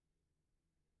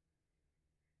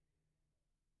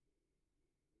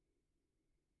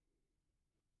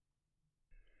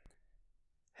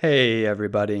Hey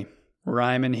everybody,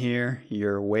 Ryman here,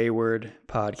 your wayward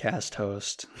podcast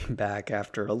host, back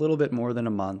after a little bit more than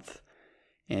a month.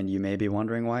 And you may be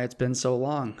wondering why it's been so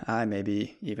long. I may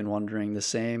be even wondering the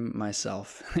same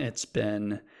myself. It's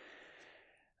been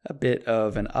a bit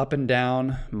of an up and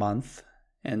down month.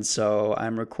 And so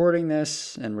I'm recording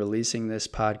this and releasing this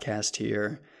podcast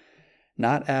here,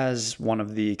 not as one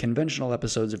of the conventional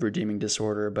episodes of Redeeming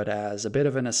Disorder, but as a bit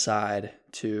of an aside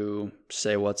to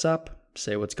say what's up,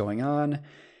 say what's going on,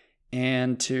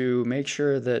 and to make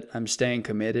sure that I'm staying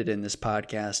committed in this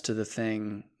podcast to the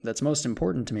thing that's most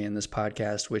important to me in this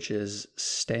podcast, which is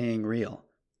staying real.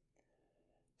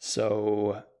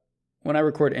 So when I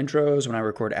record intros, when I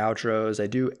record outros, I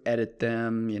do edit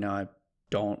them. I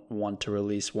don't want to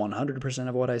release 100%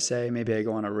 of what I say. Maybe I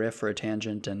go on a riff or a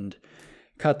tangent and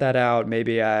cut that out.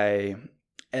 Maybe I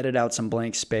edit out some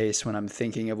blank space when I'm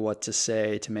thinking of what to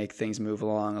say to make things move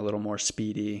along a little more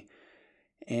speedy.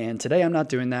 And today I'm not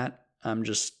doing that. I'm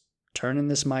just turning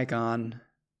this mic on,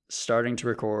 starting to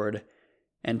record,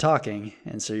 and talking.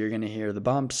 And so you're going to hear the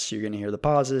bumps, you're going to hear the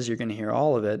pauses, you're going to hear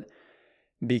all of it,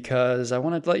 because I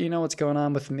want to let you know what's going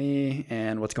on with me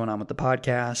and what's going on with the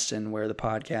podcast and where the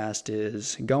podcast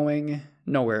is going.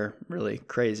 Nowhere really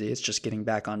crazy. It's just getting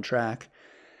back on track.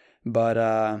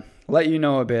 But let you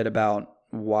know a bit about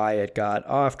why it got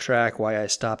off track, why I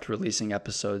stopped releasing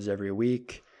episodes every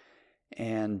week,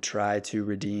 and try to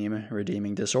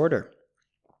redeeming disorder.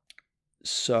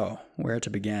 So, where to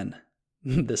begin?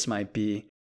 This might be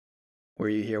where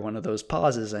you hear one of those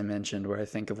pauses I mentioned where I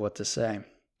think of what to say.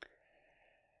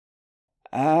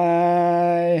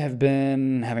 I have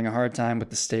been having a hard time with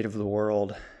the state of the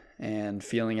world and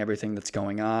feeling everything that's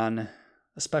going on,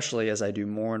 especially as I do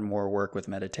more and more work with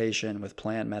meditation, with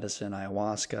plant medicine,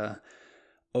 ayahuasca,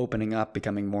 opening up,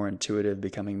 becoming more intuitive,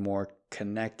 becoming more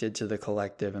connected to the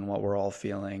collective and what we're all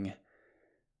feeling.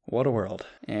 What a world.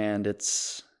 And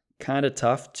it's kind of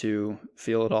tough to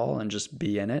feel it all and just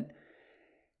be in it.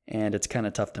 And it's kind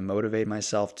of tough to motivate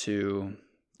myself to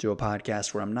do a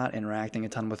podcast where I'm not interacting a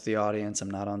ton with the audience.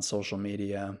 I'm not on social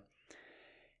media.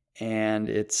 And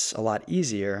it's a lot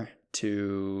easier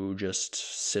to just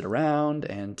sit around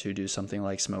and to do something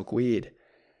like smoke weed.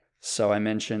 So I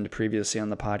mentioned previously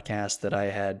on the podcast that I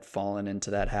had fallen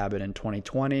into that habit in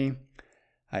 2020.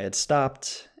 I had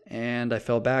stopped, and I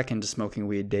fell back into smoking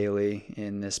weed daily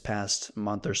in this past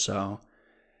month or so.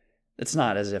 It's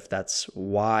not as if that's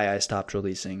why I stopped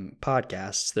releasing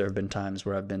podcasts. There have been times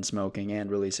where I've been smoking and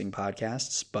releasing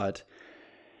podcasts, but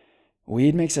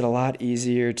weed makes it a lot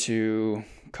easier to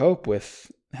cope with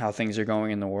how things are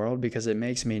going in the world because it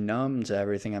makes me numb to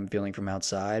everything I'm feeling from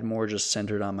outside, more just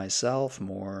centered on myself,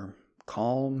 more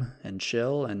calm and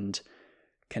chill and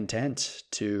content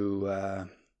to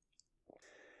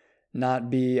not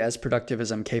be as productive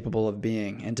as I'm capable of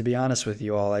being. And to be honest with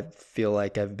you all, I feel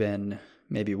like I've been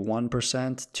maybe 1%,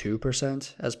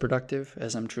 2% as productive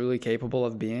as I'm truly capable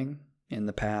of being in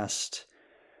the past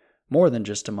more than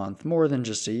just a month, more than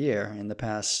just a year, in the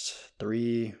past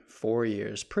 3-4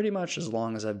 years, pretty much as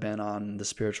long as I've been on the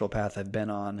spiritual path I've been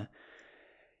on.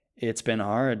 It's been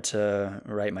hard to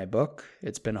write my book.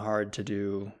 It's been hard to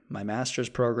do my master's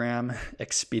program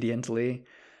expediently.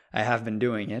 I have been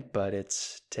doing it, but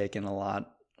it's taken a lot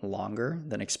longer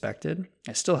than expected.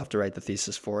 I still have to write the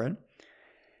thesis for it.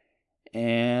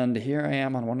 And here I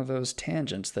am on one of those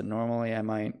tangents that normally I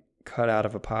might cut out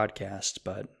of a podcast,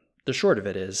 but the short of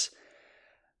it is,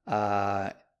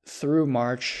 through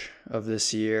March of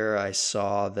this year, I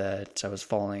saw that I was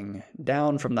falling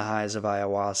down from the highs of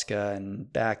ayahuasca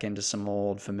and back into some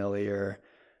old familiar,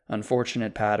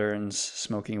 unfortunate patterns,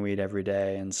 smoking weed every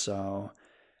day. And so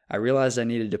I realized I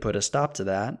needed to put a stop to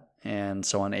that. And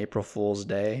so on April Fool's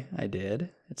Day, I did.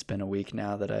 It's been a week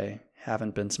now that I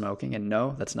haven't been smoking. And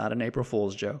no, that's not an April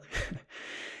Fool's joke.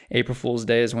 April Fool's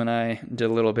Day is when I did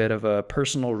a little bit of a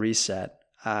personal reset.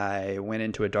 I went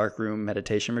into a dark room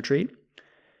meditation retreat.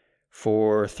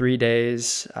 For 3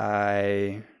 days,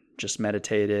 I just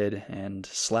meditated and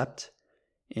slept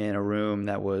in a room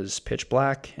that was pitch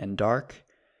black and dark.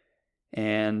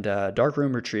 And dark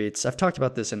room retreats, I've talked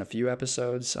about this in a few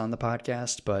episodes on the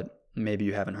podcast, but maybe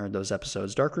you haven't heard those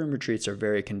episodes. Dark room retreats are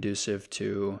very conducive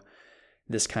to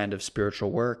this kind of spiritual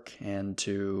work and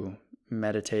to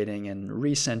meditating and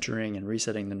recentering and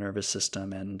resetting the nervous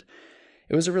system. And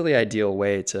it was a really ideal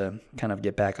way to kind of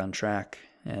get back on track.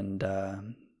 And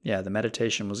the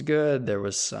meditation was good. There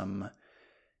was some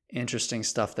interesting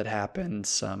stuff that happened,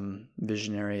 some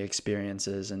visionary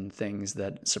experiences and things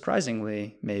that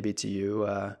surprisingly, maybe to you,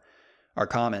 are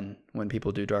common when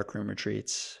people do darkroom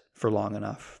retreats for long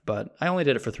enough. But I only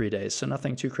did it for 3 days, so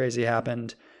nothing too crazy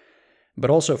happened. But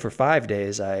also for 5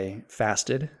 days, I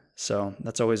fasted. So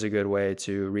that's always a good way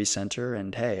to recenter.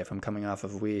 And hey, if I'm coming off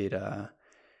of weed,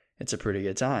 it's a pretty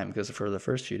good time because for the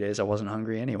first few days, I wasn't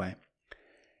hungry anyway.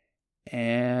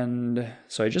 And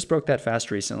so I just broke that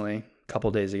fast recently, a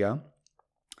couple days ago.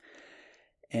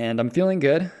 And I'm feeling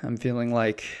good. I'm feeling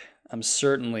like I'm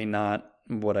certainly not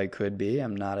what I could be.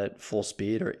 I'm not at full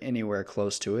speed or anywhere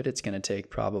close to it. It's going to take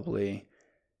probably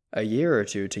a year or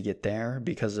two to get there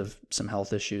because of some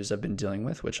health issues I've been dealing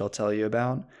with, which I'll tell you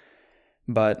about.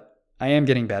 But I am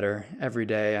getting better every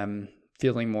day. I'm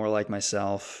feeling more like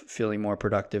myself, feeling more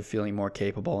productive, feeling more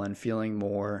capable, and feeling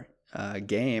more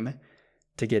game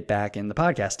to get back in the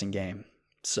podcasting game.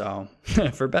 So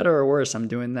for better or worse, I'm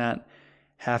doing that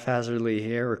haphazardly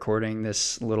here, recording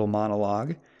this little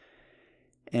monologue.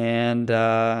 And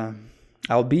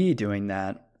I'll be doing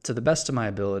that to the best of my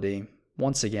ability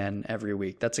once again every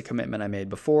week. That's a commitment I made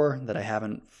before that I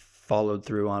haven't followed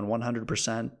through on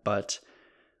 100%, but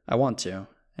I want to.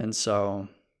 And so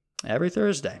every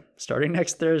Thursday, starting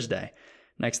next Thursday,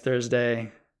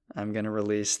 I'm going to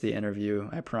release the interview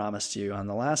I promised you on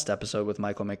the last episode with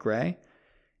Michael McRae.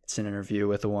 It's an interview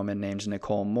with a woman named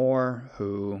Nicole Moore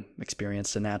who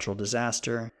experienced a natural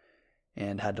disaster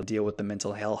and had to deal with the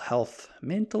mental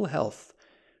health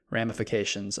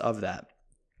ramifications of that.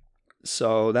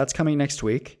 So that's coming next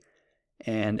week,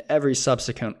 and every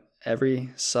subsequent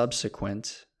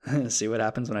see what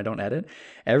happens when I don't edit.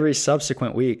 Every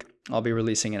subsequent week, I'll be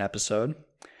releasing an episode,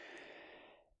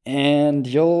 and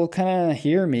you'll kind of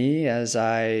hear me as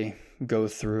I go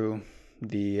through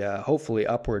the hopefully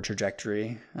upward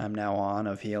trajectory I'm now on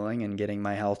of healing and getting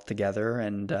my health together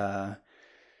and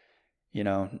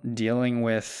dealing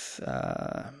with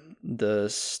the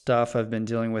stuff I've been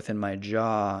dealing with in my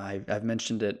jaw. I've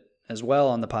mentioned it as well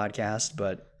on the podcast,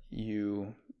 but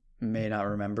you may not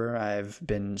remember. I've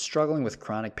been struggling with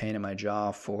chronic pain in my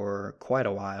jaw for quite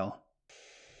a while.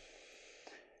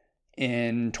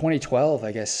 In 2012,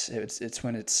 I guess it's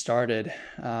when it started.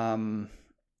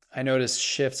 I noticed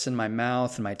shifts in my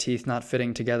mouth and my teeth not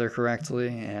fitting together correctly.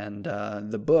 And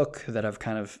the book that I've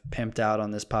kind of pimped out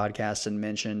on this podcast and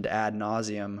mentioned ad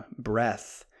nauseum,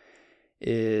 Breath,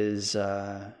 is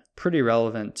pretty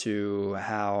relevant to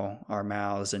how our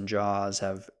mouths and jaws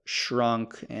have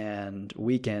shrunk and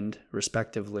weakened,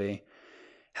 respectively,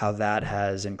 how that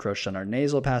has encroached on our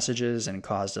nasal passages and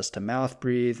caused us to mouth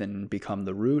breathe and become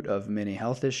the root of many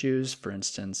health issues, for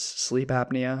instance, sleep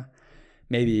apnea.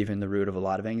 Maybe even the root of a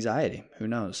lot of anxiety. Who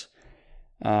knows?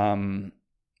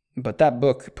 But that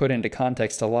book put into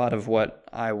context a lot of what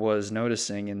I was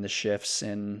noticing in the shifts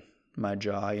in my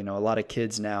jaw. A lot of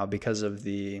kids now, because of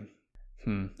the...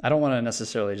 I don't want to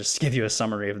necessarily just give you a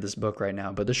summary of this book right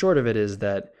now, but the short of it is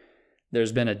that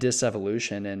there's been a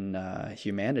disevolution in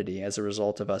humanity as a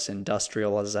result of us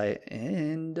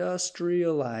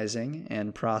industrializing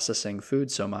and processing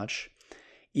food so much.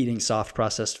 Eating soft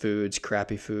processed foods,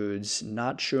 crappy foods,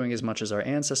 not chewing as much as our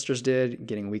ancestors did,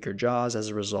 getting weaker jaws as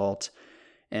a result,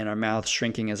 and our mouths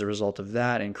shrinking as a result of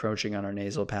that, encroaching on our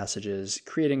nasal passages,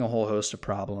 creating a whole host of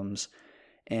problems.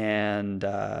 And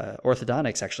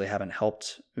orthodontics actually haven't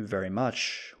helped very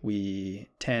much. We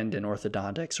tend in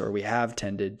orthodontics, or we have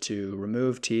tended to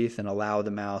remove teeth and allow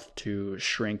the mouth to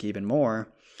shrink even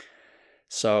more.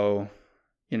 So,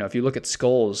 if you look at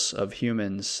skulls of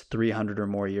humans 300 or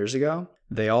more years ago,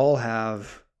 they all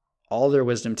have all their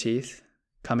wisdom teeth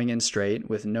coming in straight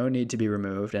with no need to be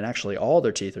removed. And actually all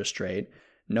their teeth are straight,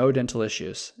 no dental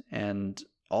issues. And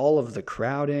all of the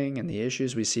crowding and the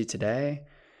issues we see today,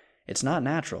 it's not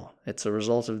natural. It's a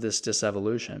result of this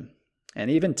disevolution.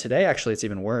 And even today, actually, it's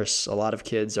even worse. A lot of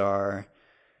kids are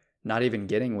not even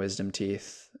getting wisdom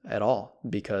teeth at all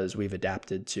because we've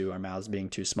adapted to our mouths being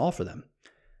too small for them.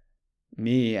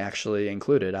 Me actually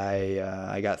included.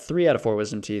 I got 3 out of 4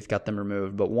 wisdom teeth, got them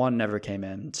removed, but 1 never came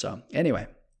in. So anyway,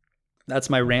 that's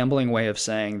my rambling way of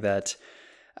saying that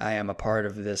I am a part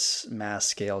of this mass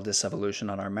scale disevolution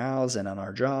on our mouths and on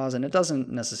our jaws, and it doesn't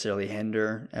necessarily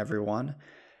hinder everyone,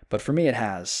 but for me it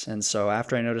has. And so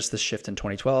after I noticed this shift in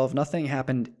 2012, nothing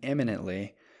happened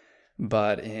imminently.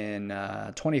 But in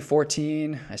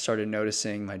 2014, I started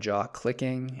noticing my jaw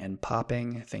clicking and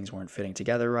popping. Things weren't fitting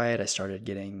together right. I started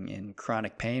getting in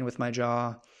chronic pain with my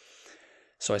jaw.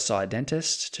 So I saw a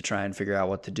dentist to try and figure out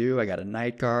what to do. I got a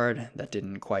night guard. That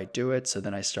didn't quite do it. So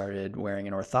then I started wearing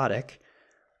an orthotic,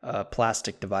 a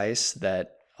plastic device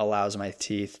that allows my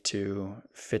teeth to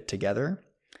fit together.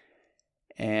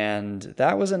 And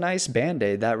that was a nice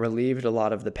Band-Aid that relieved a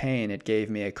lot of the pain. It gave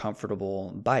me a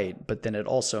comfortable bite, but then it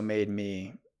also made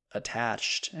me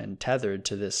attached and tethered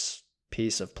to this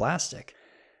piece of plastic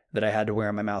that I had to wear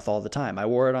in my mouth all the time. I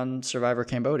wore it on Survivor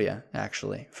Cambodia,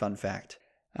 actually. Fun fact.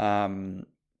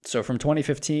 So from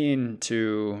 2015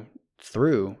 to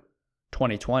through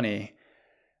 2020,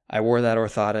 I wore that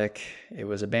orthotic. It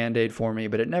was a Band-Aid for me,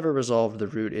 but it never resolved the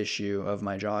root issue of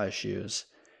my jaw issues.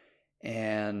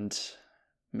 And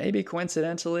maybe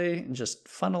coincidentally, just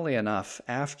funnily enough,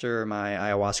 after my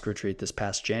ayahuasca retreat this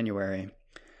past January,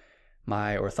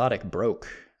 my orthotic broke.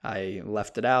 I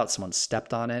left it out, someone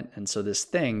stepped on it, and so this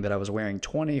thing that I was wearing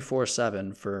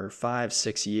 24/7 for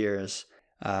 5-6 years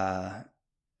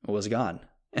was gone.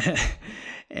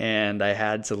 And I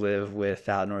had to live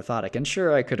without an orthotic. And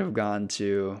sure, I could have gone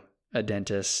to a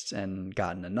dentist and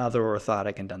gotten another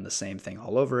orthotic and done the same thing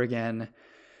all over again,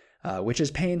 which is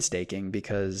painstaking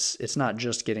because it's not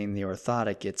just getting the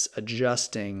orthotic, it's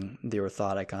adjusting the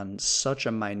orthotic on such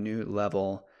a minute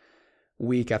level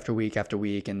week after week after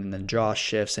week, and then the jaw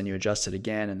shifts and you adjust it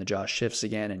again, and the jaw shifts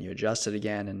again and you adjust it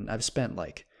again. And I've spent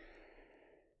like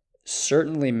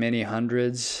certainly many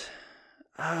hundreds,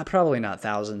 probably not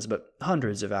thousands, but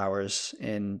hundreds of hours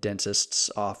in dentist's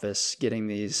office getting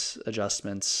these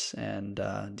adjustments and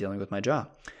dealing with my jaw.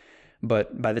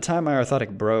 But by the time my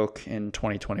orthotic broke in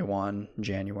 2021,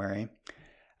 January,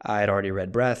 I had already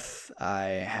read breath. I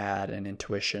had an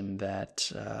intuition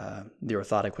that the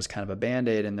orthotic was kind of a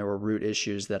Band-Aid and there were root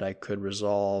issues that I could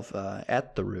resolve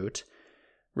at the root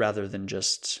rather than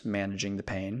just managing the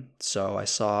pain. So I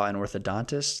saw an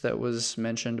orthodontist that was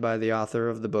mentioned by the author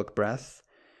of the book Breath.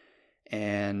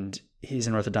 And he's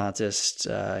an orthodontist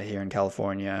here in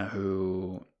California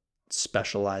who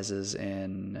specializes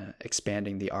in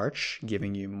expanding the arch,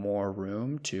 giving you more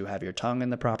room to have your tongue in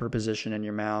the proper position in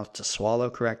your mouth, to swallow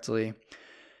correctly,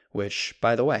 which,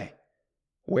 by the way,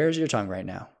 where's your tongue right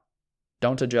now?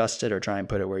 Don't adjust it or try and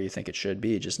put it where you think it should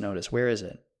be. Just notice, where is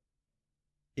it?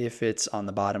 If it's on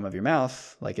the bottom of your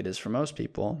mouth, like it is for most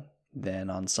people, then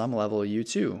on some level you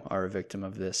too are a victim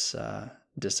of this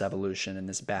disevolution and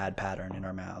this bad pattern in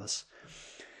our mouths.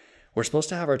 We're supposed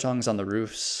to have our tongues on the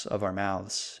roofs of our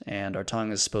mouths, and our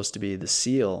tongue is supposed to be the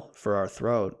seal for our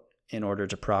throat in order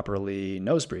to properly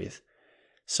nose breathe.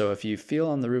 So if you feel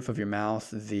on the roof of your mouth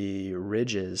the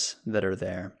ridges that are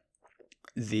there,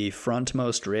 the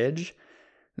frontmost ridge,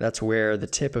 that's where the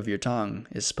tip of your tongue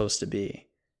is supposed to be.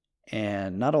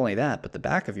 And not only that, but the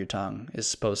back of your tongue is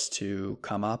supposed to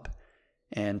come up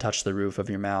and touch the roof of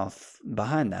your mouth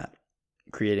behind that,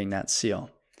 creating that seal.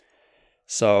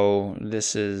 So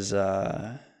this is,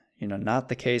 not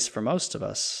the case for most of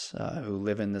us who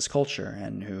live in this culture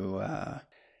and who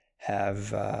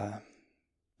have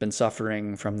been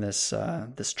suffering from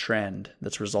this trend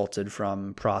that's resulted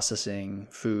from processing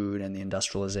food and the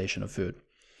industrialization of food.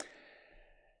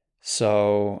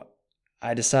 So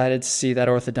I decided to see that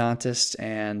orthodontist,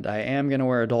 and I am going to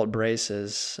wear adult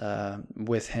braces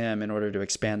with him in order to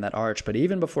expand that arch. But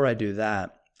even before I do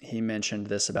that, he mentioned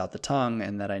this about the tongue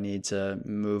and that I need to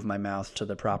move my mouth to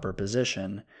the proper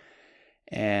position.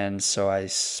 And so I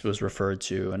was referred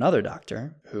to another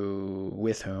doctor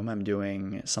with whom I'm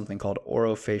doing something called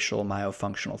orofacial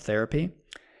myofunctional therapy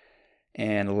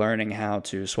and learning how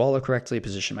to swallow correctly,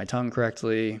 position my tongue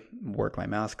correctly, work my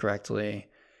mouth correctly.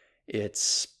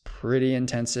 It's pretty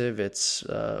intensive. It's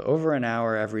over an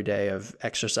hour every day of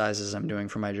exercises I'm doing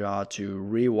for my jaw to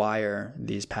rewire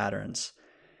these patterns.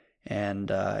 And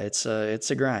it's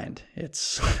a grind.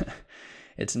 It's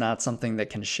it's not something that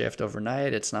can shift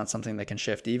overnight. It's not something that can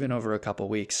shift even over a couple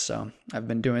weeks. So I've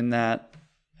been doing that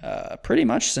pretty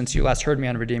much since you last heard me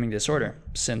on Redeeming Disorder,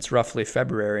 since roughly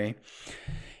February,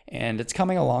 and it's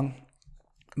coming along.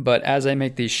 But as I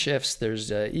make these shifts,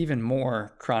 there's even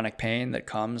more chronic pain that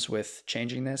comes with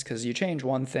changing this, because you change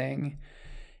one thing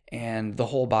and the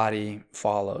whole body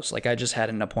follows. Like I just had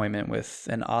an appointment with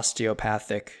an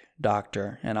osteopathic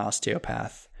doctor, an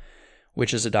osteopath,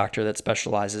 which is a doctor that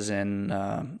specializes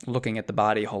in looking at the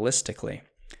body holistically.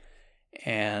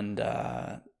 And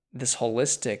this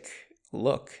holistic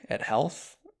look at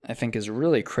health, I think, is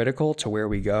really critical to where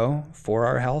we go for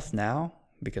our health now,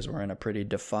 because we're in a pretty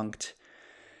defunct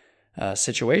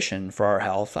situation for our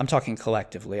health. I'm talking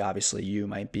collectively. Obviously, you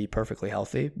might be perfectly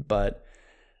healthy, but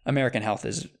American health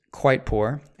is quite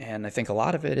poor. And I think a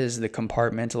lot of it is the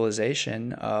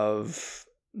compartmentalization of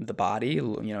the body,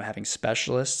 having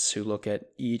specialists who look at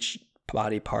each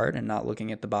body part and not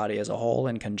looking at the body as a whole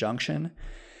in conjunction,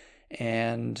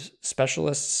 and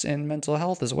specialists in mental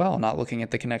health as well, not looking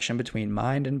at the connection between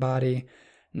mind and body,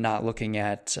 not looking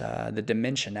at the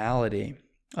dimensionality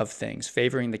of things,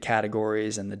 favoring the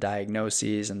categories and the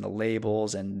diagnoses and the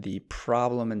labels and the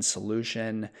problem and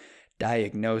solution,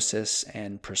 diagnosis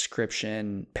and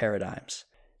prescription paradigms.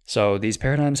 So these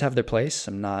paradigms have their place.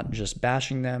 I'm not just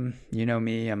bashing them. You know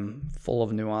me, I'm full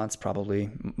of nuance, probably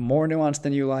more nuance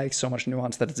than you like, so much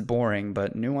nuance that it's boring,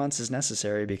 but nuance is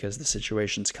necessary because the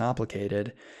situation's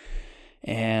complicated.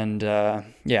 And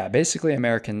basically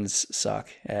Americans suck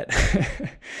at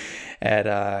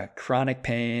at chronic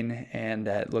pain and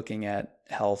at looking at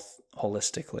health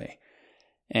holistically.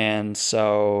 And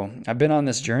so I've been on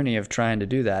this journey of trying to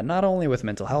do that, not only with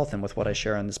mental health and with what I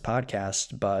share on this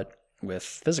podcast, but with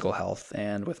physical health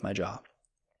and with my jaw.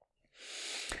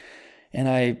 And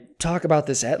I talk about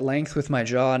this at length with my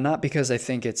jaw, not because I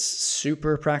think it's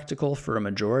super practical for a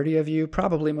majority of you.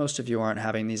 Probably most of you aren't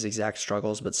having these exact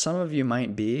struggles, but some of you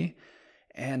might be.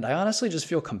 And I honestly just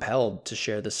feel compelled to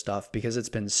share this stuff because it's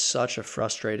been such a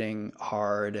frustrating,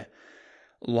 hard,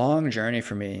 long journey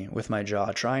for me with my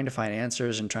jaw, trying to find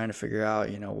answers and trying to figure out,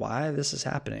 why this is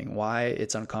happening, why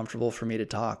it's uncomfortable for me to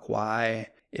talk, why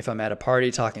if I'm at a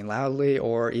party talking loudly,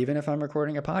 or even if I'm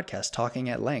recording a podcast talking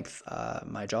at length,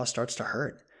 my jaw starts to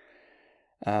hurt.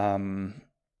 And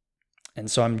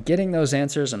so I'm getting those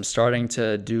answers. I'm starting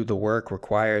to do the work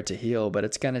required to heal, but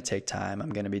it's going to take time.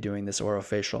 I'm going to be doing this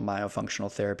orofacial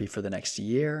myofunctional therapy for the next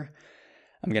year.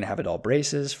 I'm going to have adult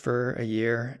braces for a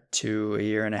year to a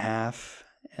year and a half.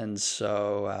 And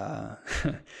so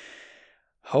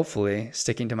hopefully,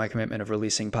 sticking to my commitment of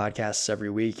releasing podcasts every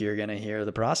week, you're going to hear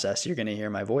the process. You're going to hear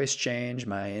my voice change,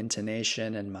 my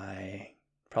intonation, and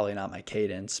probably not my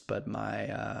cadence, but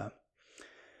my,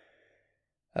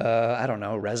 I don't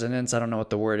know, resonance. I don't know what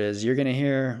the word is. You're going to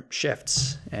hear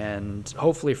shifts, and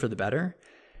hopefully for the better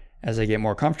as I get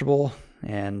more comfortable.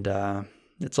 And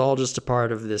it's all just a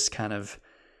part of this kind of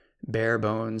bare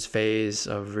bones phase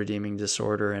of redeeming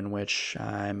disorder in which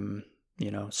I'm,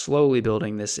 slowly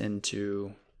building this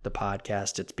into the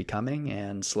podcast it's becoming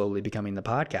and slowly becoming the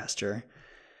podcaster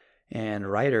and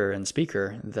writer and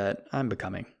speaker that I'm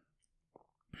becoming.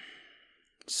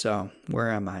 So where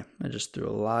am I? I just threw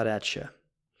a lot at you.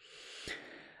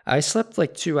 I slept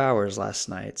like 2 hours last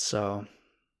night, so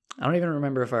I don't even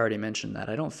remember if I already mentioned that.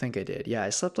 I don't think I did. Yeah,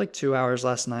 I slept like 2 hours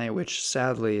last night, which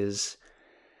sadly is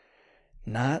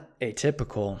not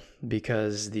atypical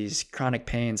because these chronic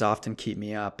pains often keep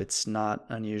me up. It's not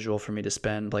unusual for me to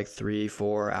spend like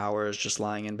 3-4 hours just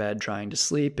lying in bed trying to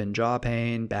sleep in jaw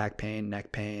pain, back pain,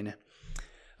 neck pain.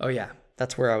 Oh yeah,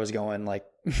 that's where I was going like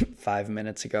 5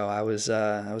 minutes ago. I was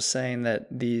saying that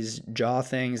these jaw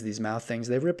things, these mouth things,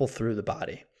 they ripple through the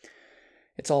body.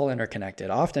 It's all interconnected.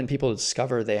 Often people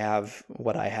discover they have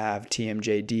what I have,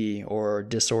 TMJD, or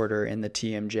disorder in the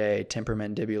TMJ,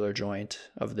 temporomandibular joint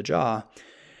of the jaw.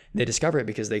 They discover it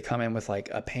because they come in with like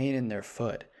a pain in their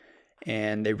foot,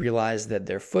 and they realize that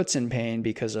their foot's in pain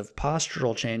because of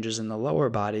postural changes in the lower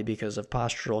body, because of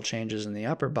postural changes in the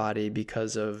upper body,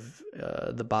 because of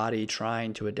the body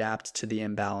trying to adapt to the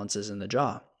imbalances in the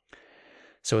jaw.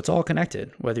 So it's all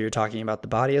connected, whether you're talking about the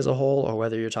body as a whole or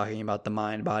whether you're talking about the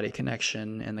mind-body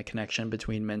connection and the connection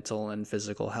between mental and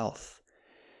physical health.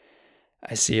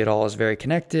 I see it all as very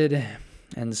connected.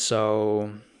 And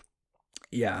so,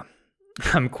 yeah,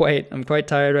 I'm quite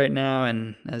tired right now.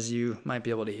 And as you might be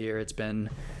able to hear, it's been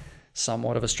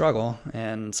somewhat of a struggle.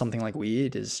 And something like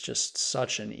weed is just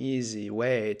such an easy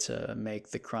way to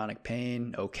make the chronic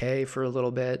pain okay for a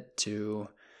little bit, to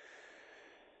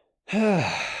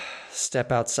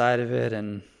step outside of it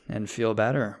and feel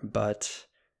better. But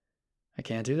I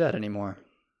can't do that anymore.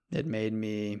 It made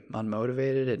me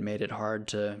unmotivated. It made it hard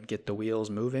to get the wheels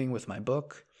moving with my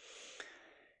book.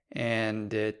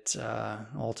 And it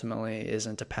ultimately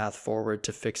isn't a path forward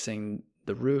to fixing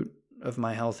the root of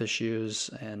my health issues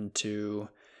and to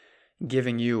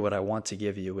giving you what I want to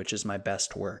give you, which is my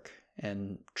best work,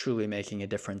 and truly making a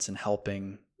difference in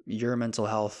helping your mental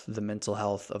health, the mental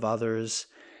health of others,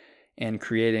 and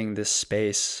creating this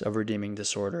space of redeeming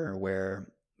disorder where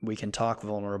we can talk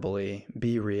vulnerably,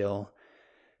 be real,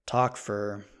 talk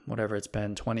for whatever it's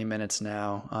been, 20 minutes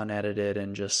now, unedited,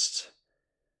 and just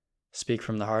speak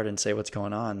from the heart and say what's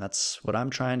going on. That's what I'm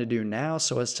trying to do now,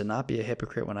 so as to not be a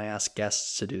hypocrite when I ask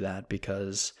guests to do that,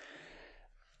 because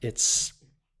it's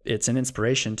an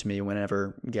inspiration to me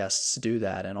whenever guests do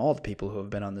that, and all the people who have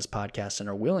been on this podcast and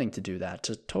are willing to do that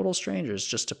to total strangers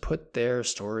just to put their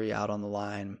story out on the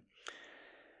line.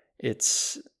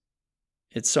 It's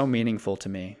so meaningful to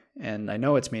me, and I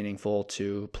know it's meaningful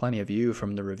to plenty of you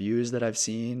from the reviews that I've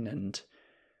seen, and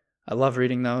I love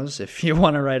reading those. If you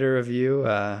want to write a review,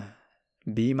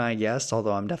 be my guest,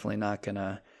 although I'm definitely not going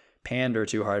to pander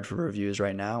too hard for reviews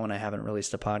right now when I haven't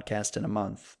released a podcast in a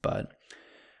month. But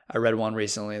I read one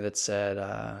recently that said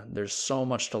there's so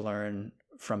much to learn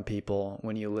from people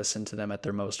when you listen to them at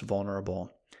their most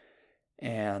vulnerable.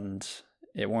 And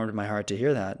it warmed my heart to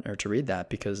hear that or to read that,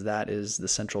 because that is the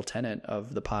central tenet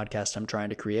of the podcast I'm trying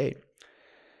to create.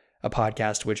 A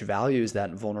podcast which values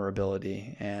that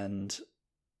vulnerability and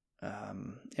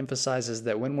emphasizes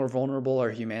that when we're vulnerable, our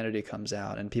humanity comes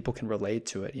out and people can relate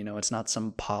to it. It's not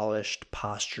some polished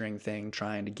posturing thing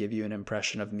trying to give you an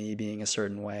impression of me being a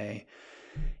certain way.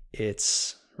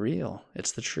 It's real.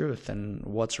 It's the truth. And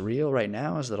what's real right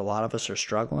now is that a lot of us are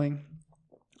struggling.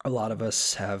 A lot of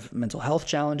us have mental health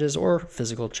challenges or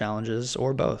physical challenges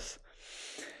or both.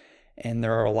 And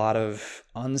there are a lot of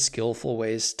unskillful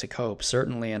ways to cope,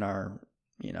 certainly in our,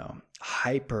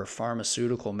 hyper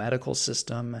pharmaceutical medical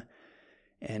system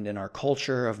and in our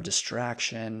culture of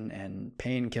distraction and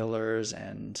painkillers,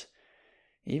 and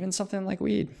even something like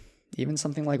weed,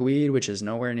 which is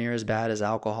nowhere near as bad as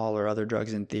alcohol or other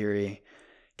drugs in theory,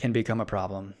 can become a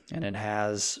problem. And it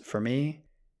has for me,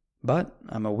 but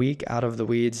I'm a week out of the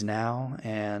weeds now,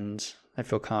 and I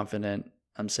feel confident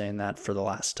I'm saying that for the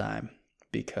last time,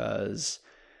 because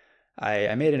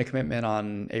I made a commitment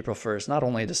on April 1st, not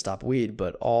only to stop weed,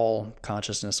 but all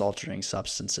consciousness-altering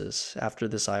substances. After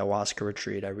this ayahuasca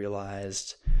retreat, I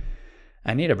realized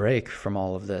I need a break from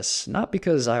all of this. Not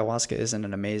because ayahuasca isn't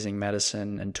an amazing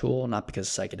medicine and tool, not because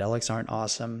psychedelics aren't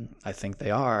awesome. I think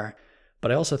they are,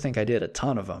 but I also think I did a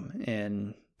ton of them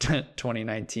in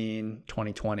 2019,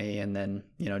 2020, and then,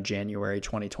 January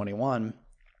 2021.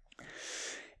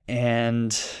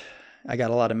 And I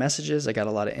got a lot of messages, I got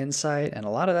a lot of insight, and a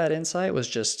lot of that insight was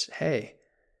just, hey,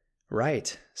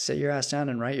 sit your ass down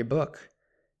and write your book.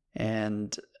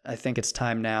 And I think it's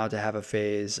time now to have a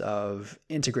phase of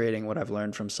integrating what I've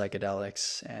learned from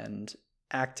psychedelics and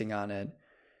acting on it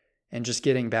and just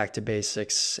getting back to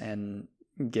basics and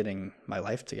getting my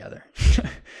life together.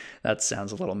 That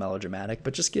sounds a little melodramatic,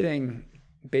 but just getting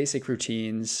basic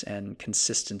routines and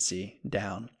consistency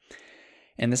down.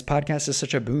 And this podcast is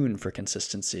such a boon for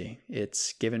consistency.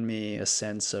 It's given me a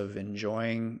sense of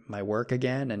enjoying my work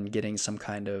again and getting some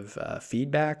kind of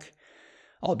feedback,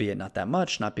 albeit not that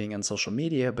much, not being on social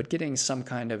media, but getting some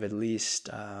kind of at least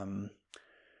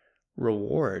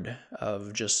reward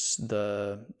of just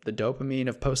the dopamine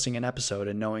of posting an episode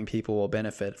and knowing people will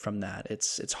benefit from that.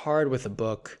 It's hard with a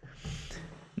book,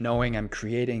 knowing I'm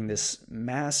creating this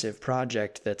massive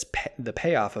project that's the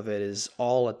payoff of it is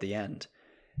all at the end.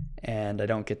 And I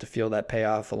don't get to feel that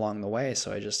payoff along the way,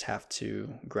 so I just have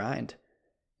to grind.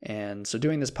 And so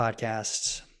doing this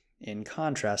podcast, in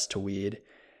contrast to weed,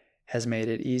 has made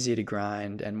it easy to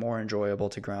grind and more enjoyable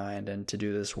to grind and to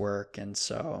do this work. And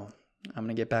so I'm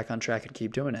going to get back on track and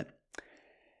keep doing it.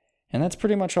 And that's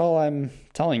pretty much all I'm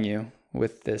telling you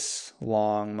with this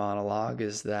long monologue,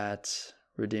 is that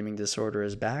Redeeming Disorder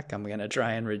is back. I'm going to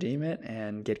try and redeem it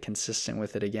and get consistent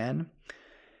with it again.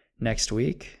 Next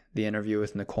week, the interview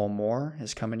with Nicole Moore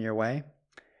is coming your way.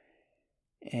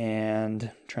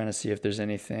 And trying to see if there's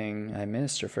anything I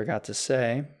missed or forgot to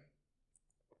say.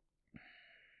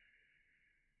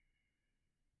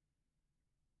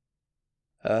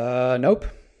 Nope.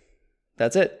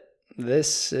 That's it.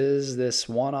 This is this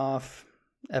one-off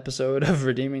episode of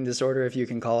Redeeming Disorder, if you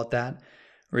can call it that.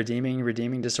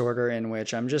 Redeeming Disorder, in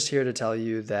which I'm just here to tell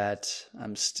you that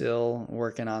I'm still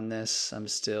working on this. I'm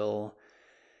still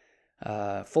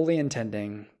fully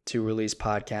intending to release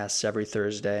podcasts every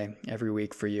Thursday, every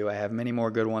week for you. I have many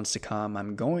more good ones to come.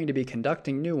 I'm going to be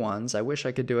conducting new ones. I wish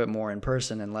I could do it more in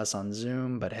person and less on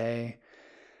Zoom, but hey,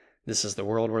 this is the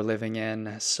world we're living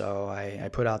in. So I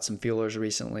put out some feelers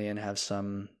recently and have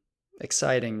some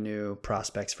exciting new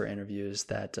prospects for interviews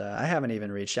that I haven't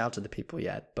even reached out to the people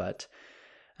yet, but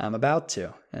I'm about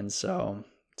to. And so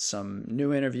some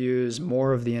new interviews,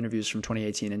 more of the interviews from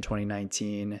 2018 and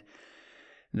 2019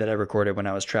 that I recorded when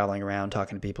I was traveling around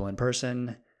talking to people in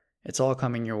person. It's all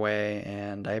coming your way,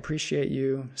 and I appreciate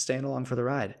you staying along for the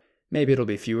ride. Maybe it'll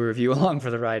be fewer of you along for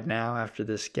the ride now after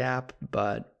this gap,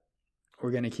 but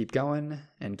we're going to keep going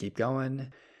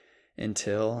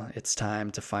until it's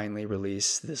time to finally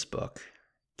release this book.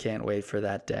 Can't wait for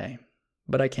that day.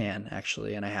 But I can,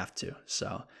 actually, and I have to.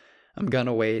 So I'm going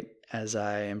to wait as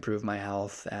I improve my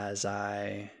health, as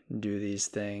I do these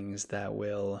things that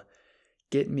will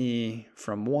get me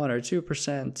from 1 or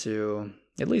 2% to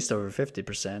at least over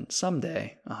 50%,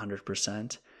 someday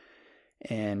 100%,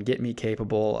 and get me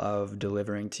capable of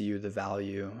delivering to you the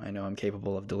value I know I'm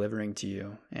capable of delivering to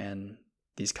you, and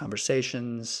these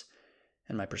conversations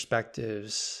and my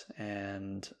perspectives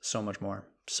and so much more.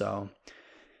 So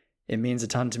it means a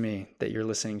ton to me that you're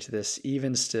listening to this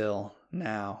even still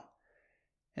now,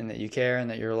 and that you care and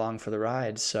that you're along for the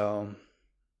ride. So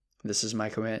this is my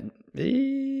commitment.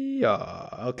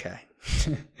 Okay.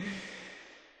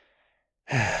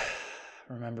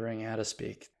 Remembering how to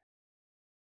speak.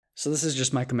 So this is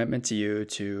just my commitment to you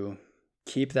to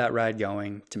keep that ride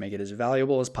going, to make it as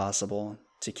valuable as possible,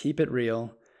 to keep it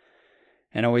real,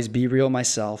 and always be real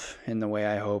myself in the way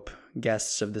I hope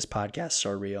guests of this podcast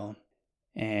are real.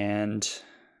 And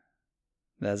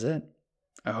that's it.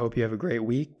 I hope you have a great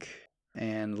week,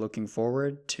 and looking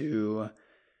forward to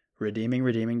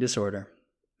redeeming disorder.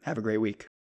 Have a great week.